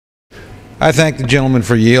I thank the gentleman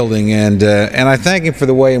for yielding, and I thank him for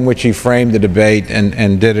the way in which he framed the debate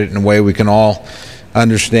and did it in a way we can all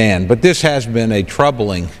understand. But this has been a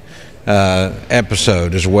troubling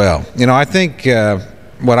episode as well. You know, I think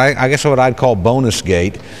I guess what I'd call bonus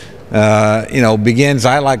gate, begins,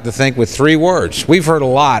 I like to think, with 3 words. We've heard a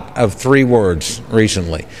lot of 3 words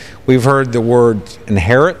recently. We've heard the word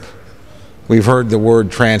inherit, we've heard the word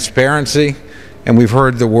transparency, and we've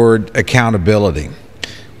heard the word accountability.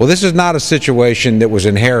 Well, this is not a situation that was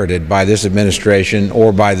inherited by this administration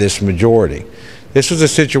or by this majority. This was a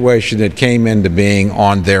situation that came into being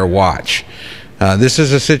on their watch. This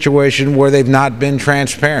is a situation where they've not been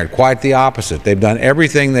transparent, quite the opposite. They've done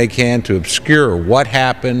everything they can to obscure what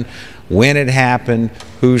happened, when it happened,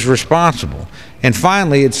 who's responsible. And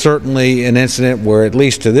finally, it's certainly an incident where, at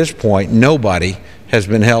least to this point, nobody has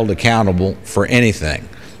been held accountable for anything.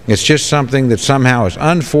 It's just something that somehow is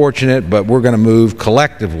unfortunate, but we're going to move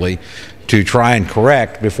collectively to try and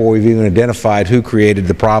correct before we've even identified who created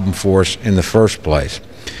the problem for us in the first place.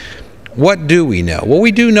 What do we know? Well,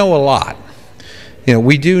 we do know a lot. You know,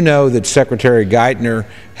 we do know that Secretary Geithner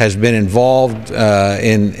has been involved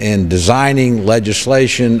in designing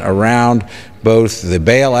legislation around both the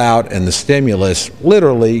bailout and the stimulus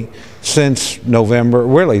literally since November,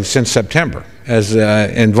 really since September, as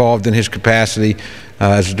involved in his capacity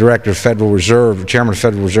as Director of Federal Reserve, Chairman of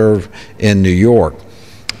Federal Reserve in New York.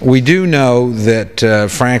 We do know that,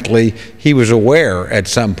 frankly, he was aware at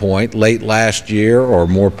some point, late last year or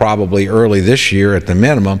more probably early this year at the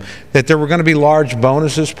minimum, that there were going to be large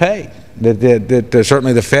bonuses paid. That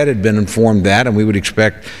certainly the Fed had been informed that, and we would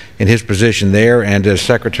expect in his position there and as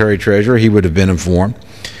Secretary Treasurer he would have been informed.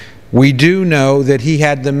 We do know that he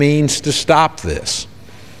had the means to stop this.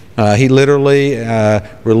 He literally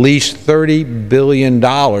released $30 billion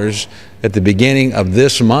at the beginning of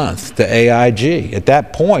this month to AIG. At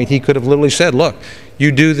that point, he could have literally said, look,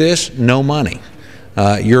 you do this, no money.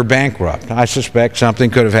 You're bankrupt. I suspect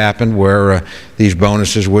something could have happened where these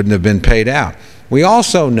bonuses wouldn't have been paid out. We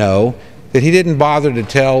also know that he didn't bother to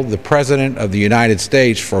tell the President of the United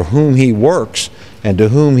States, for whom he works and to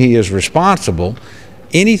whom he is responsible,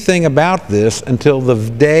 anything about this until the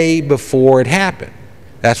day before it happened.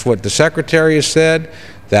 That's what the Secretary has said.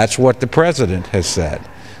 That's what the President has said.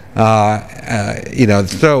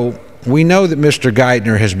 So we know that Mr.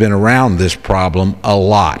 Geithner has been around this problem a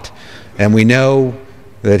lot, and we know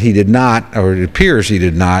that he did not, or it appears he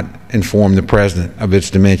did not, inform the President of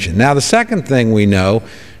its dimension. Now, the second thing we know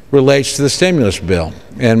relates to the stimulus bill,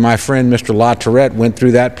 and my friend Mr. LaTourette went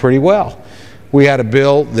through that pretty well. We had a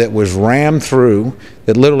bill that was rammed through,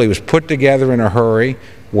 that literally was put together in a hurry,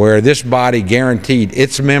 where this body guaranteed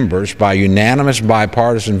its members by unanimous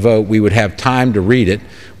bipartisan vote we would have time to read it.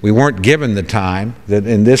 We weren't given the time that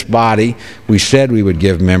in this body we said we would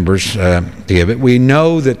give members to give it. We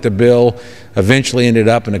know that the bill eventually ended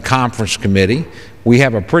up in a conference committee. We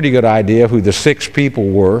have a pretty good idea who the 6 people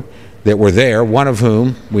were that were there, one of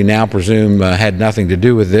whom we now presume had nothing to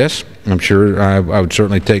do with this. I'm sure I would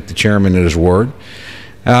certainly take the chairman at his word.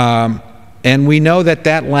 And we know that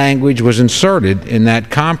that language was inserted in that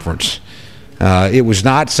conference. It was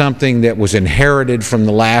not something that was inherited from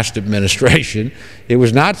the last administration. It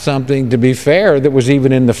was not something, to be fair, that was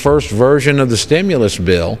even in the first version of the stimulus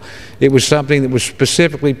bill. It was something that was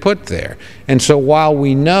specifically put there. And so while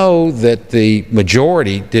we know that the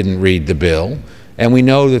majority didn't read the bill, and we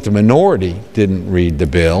know that the minority didn't read the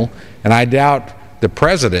bill, and I doubt the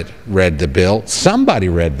President read the bill, somebody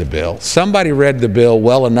read the bill. Somebody read the bill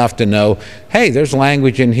well enough to know, hey, there's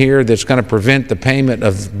language in here that's going to prevent the payment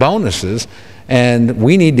of bonuses, and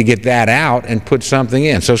we need to get that out and put something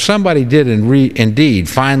in. So somebody did indeed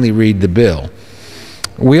finally read the bill.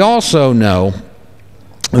 We also know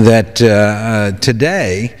that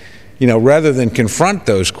today, rather than confront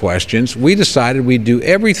those questions, we decided we'd do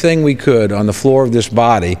everything we could on the floor of this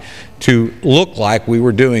body to look like we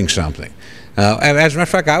were doing something. And as a matter of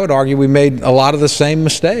fact, I would argue we made a lot of the same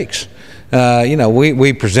mistakes.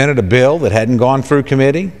 We presented a bill that hadn't gone through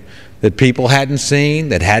committee, that people hadn't seen,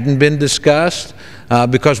 that hadn't been discussed,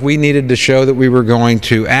 because we needed to show that we were going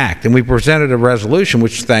to act. And we presented a resolution,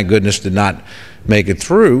 which thank goodness did not make it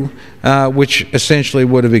through, which essentially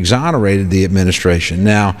would have exonerated the administration.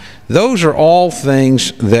 Now, those are all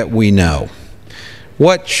things that we know.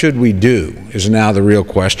 What should we do is now the real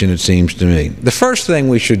question, it seems to me. The first thing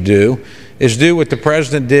we should do is do what the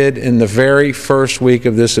President did in the very first week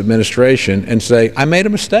of this administration and say, I made a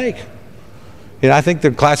mistake. I think the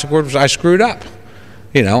classic word was, I screwed up.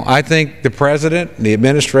 I think the President, the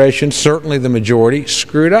administration, certainly the majority,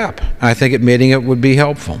 screwed up. I think admitting it would be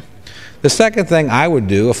helpful. The second thing I would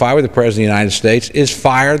do if I were the President of the United States is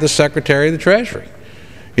fire the Secretary of the Treasury.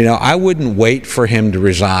 You know, I wouldn't wait for him to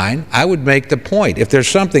resign. I would make the point. If there's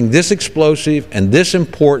something this explosive and this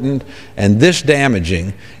important and this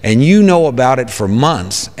damaging, and you know about it for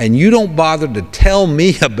months, and you don't bother to tell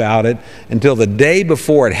me about it until the day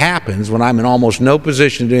before it happens, when I'm in almost no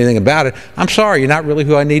position to do anything about it, I'm sorry, you're not really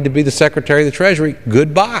who I need to be the Secretary of the Treasury.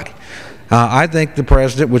 Goodbye. I think the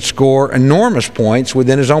President would score enormous points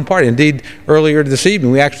within his own party. Indeed, earlier this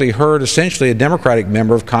evening, we actually heard essentially a Democratic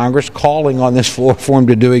member of Congress calling on this floor for him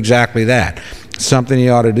to do exactly that, something he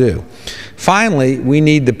ought to do. Finally, we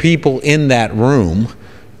need the people in that room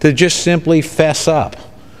to just simply fess up.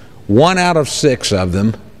 1 out of 6 of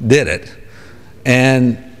them did it.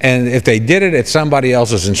 And if they did it at somebody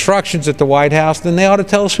else's instructions at the White House, then they ought to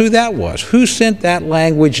tell us who that was. Who sent that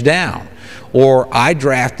language down? Or I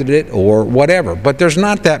drafted it, or whatever. But there's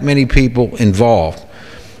not that many people involved.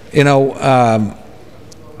 You know,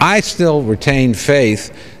 I still retain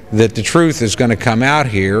faith that the truth is going to come out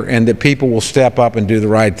here and that people will step up and do the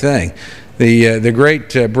right thing. The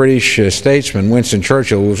great British statesman Winston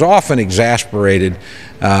Churchill, who was often exasperated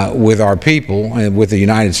with our people and with the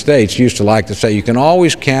United States, used to like to say, you can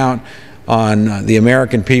always count on the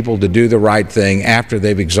American people to do the right thing after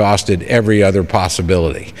they've exhausted every other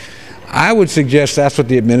possibility. I would suggest that's what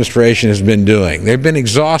the administration has been doing. They've been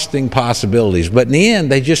exhausting possibilities, but in the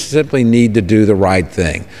end, they just simply need to do the right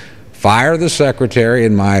thing. Fire the Secretary,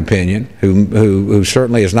 in my opinion, who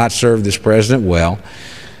certainly has not served this President well.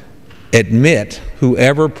 Admit,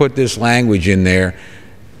 whoever put this language in there,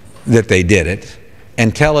 that they did it,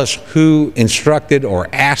 and tell us who instructed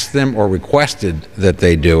or asked them or requested that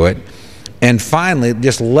they do it. And finally,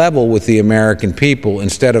 just level with the American people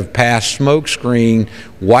instead of pass smokescreen,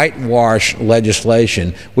 whitewash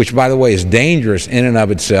legislation, which, by the way, is dangerous in and of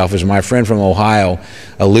itself, as my friend from Ohio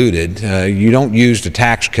alluded. You don't use the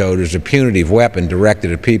tax code as a punitive weapon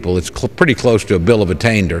directed at people. It's pretty close to a bill of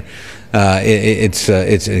attainder. It's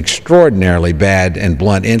an extraordinarily bad and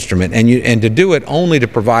blunt instrument, and to do it only to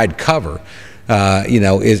provide cover, you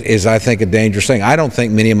know, is I think a dangerous thing. I don't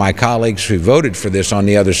think many of my colleagues who voted for this on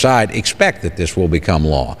the other side expect that this will become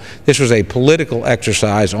law. This was a political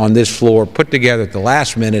exercise on this floor put together at the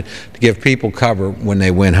last minute to give people cover when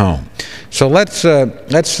they went home. So let's show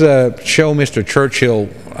Mr. Churchill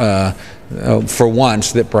for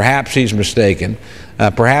once that perhaps he's mistaken.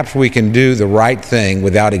 Perhaps we can do the right thing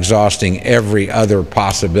without exhausting every other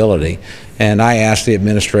possibility. And I ask the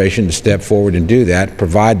administration to step forward and do that,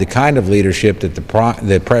 provide the kind of leadership that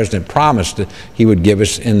the President promised that he would give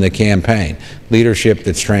us in the campaign. Leadership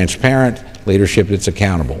that's transparent, leadership that's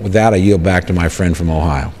accountable. With that, I yield back to my friend from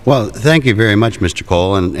Ohio. Well, thank you very much, Mr.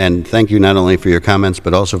 Cole, and thank you not only for your comments,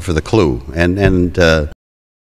 but also for the clue.